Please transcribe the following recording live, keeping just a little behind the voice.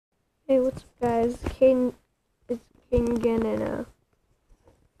Hey, what's up, guys? Caden, it's Caden again, and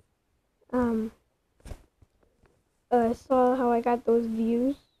I saw how I got those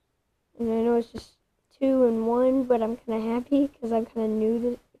views, and I know it's just 2 and 1, but I'm kind of happy because I'm kind of new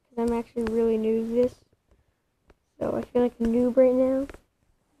to this, because I'm actually really new to this, so I feel like a noob right now.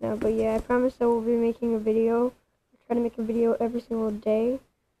 No, but yeah, I promise I will be making a video. I'll try to make a video every single day,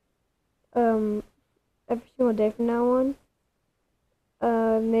 from now on.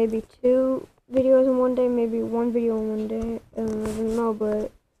 Maybe 2 videos in one day, maybe 1 video in one day. I don't know,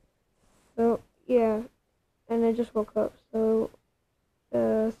 but so yeah. And I just woke up, so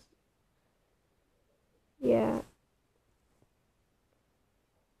yeah.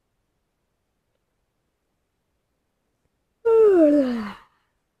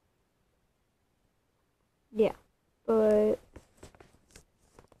 Yeah, but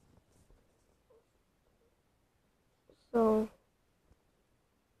so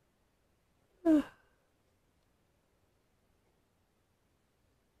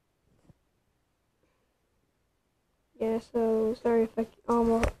yeah, so sorry if I keep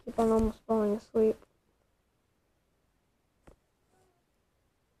on almost falling asleep.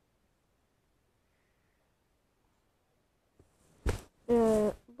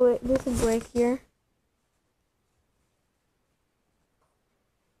 But this is Blake here,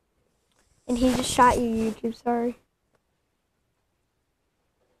 and he just shot you, YouTube. Sorry,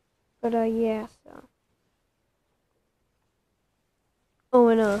 but yeah. So oh,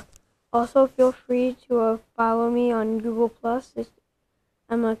 and also feel free to follow me on Google Plus.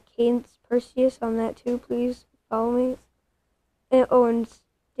 I'm a Cadence Perseus on that too. Please follow me. And and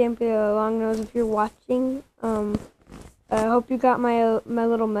Stampy the Long Nose, if you're watching, I hope you got my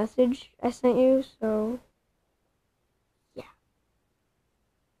little message I sent you. So yeah.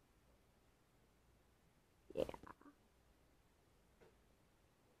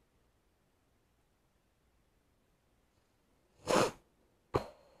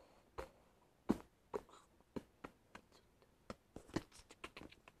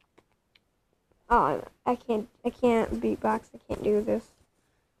 Oh, I can't beatbox. I can't do this.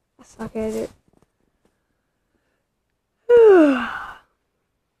 I suck at it.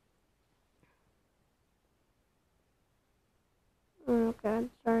 Oh God,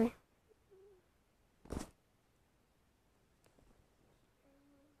 sorry.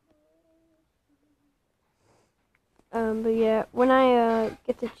 But yeah, when I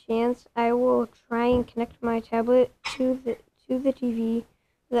get the chance, I will try and connect my tablet to the TV,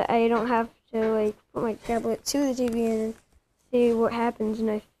 so that I don't have to like put my tablet to the TV and see what happens. And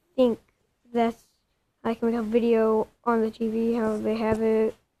I think that's I can make a video on the TV how they have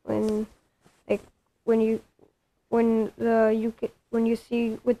it when you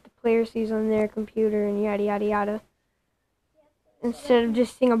see what the player sees on their computer and yada yada yada. Instead of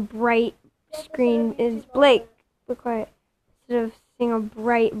just seeing a bright screen, is Blake. Be quiet. Instead of seeing a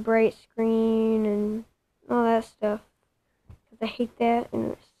bright screen and all that stuff, because I hate that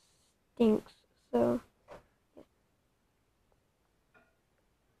and it stinks. So,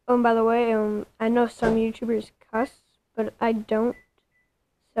 oh, and by the way, I know some YouTubers cuss, but I don't.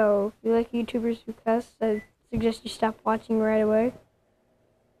 So if you like YouTubers who cuss, I suggest you stop watching right away,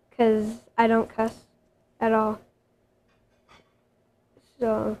 because I don't cuss at all.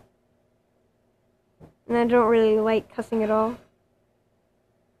 So, and I don't really like cussing at all.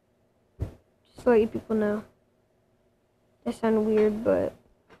 Just to let you people know. That sounds weird, but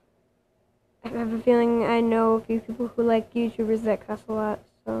I have a feeling I know a few people who like YouTubers that cuss a lot,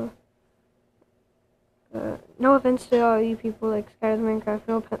 so no offense to all you people like Sky's Minecraft,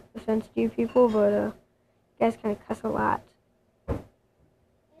 no offense to you people, but you guys kind of cuss a lot.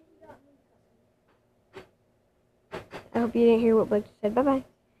 I hope you didn't hear what Blake said. Bye-bye.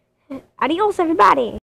 Adios, everybody!